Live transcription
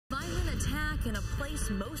attack in a place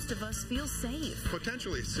most of us feel safe.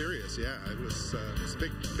 Potentially serious, yeah. It was a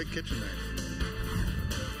big kitchen knife.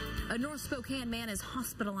 A North Spokane man is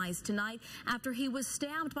hospitalized tonight after he was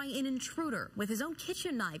stabbed by an intruder with his own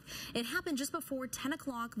kitchen knife. It happened just before 10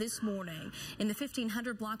 o'clock this morning in the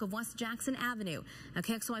 1500 block of West Jackson Avenue. Now,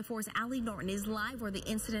 KXLY4's Allie Norton is live where the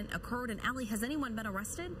incident occurred. And Allie, has anyone been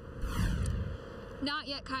arrested? Not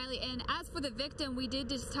yet, Kylie. And as for the victim, we did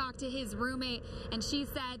just talk to his roommate, and she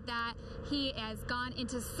said that he has gone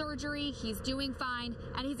into surgery, he's doing fine,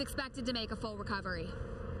 and he's expected to make a full recovery.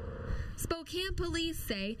 Spokane Police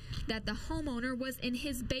say that the homeowner was in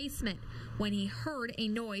his basement when he heard a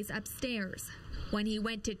noise upstairs. When he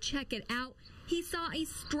went to check it out, he saw a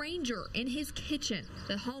stranger in his kitchen.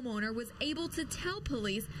 The homeowner was able to tell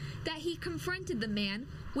police that he confronted the man,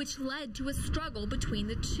 which led to a struggle between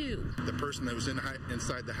the two. The person that was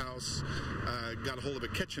inside the house got a hold of a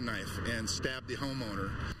kitchen knife and stabbed the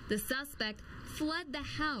homeowner. The suspect fled the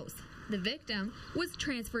house. The victim was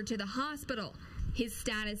transferred to the hospital. His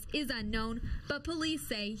status is unknown, but police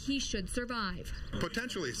say he should survive.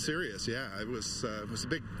 Potentially serious, yeah. It was a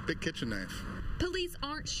big kitchen knife. Police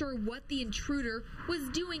aren't sure what the intruder was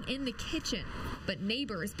doing in the kitchen, but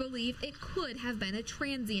neighbors believe it could have been a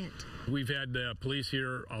transient. We've had police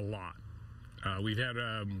here a lot. We've had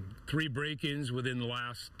 3 break-ins within the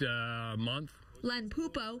last month. Len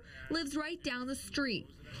Pupo lives right down the street.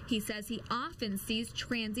 He says he often sees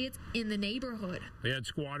transients in the neighborhood. They had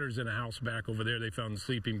squatters in a house back over there. They found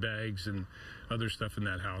sleeping bags and other stuff in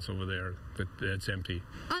that house over there that's empty.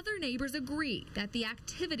 Other neighbors agree that the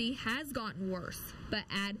activity has gotten worse, but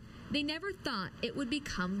add they never thought it would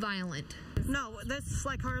become violent. No, this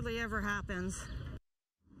like hardly ever happens.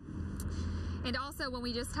 And also, when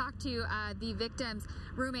we just talked to the victim's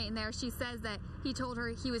roommate in there, she says that he told her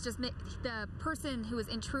he was just the person who was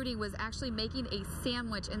intruding was actually making a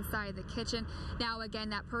sandwich inside the kitchen. Now,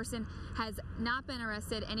 again, that person has not been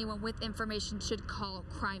arrested. Anyone with information should call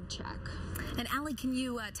Crime Check. And Allie, can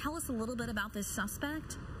you tell us a little bit about this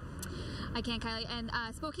suspect? I can, Kylie. And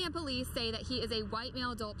Spokane Police say that he is a white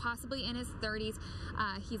male adult, possibly in his 30s.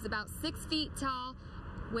 He's about 6 feet tall.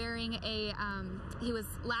 Wearing he was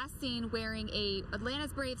last seen wearing a Atlanta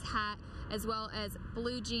Braves hat as well as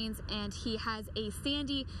blue jeans, and he has a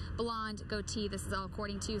sandy blonde goatee. This is all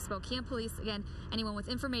according to Spokane Police. Again, anyone with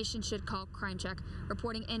information should call Crime Check.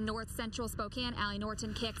 Reporting in North Central Spokane, Allie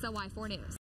Norton, KXLY4 News.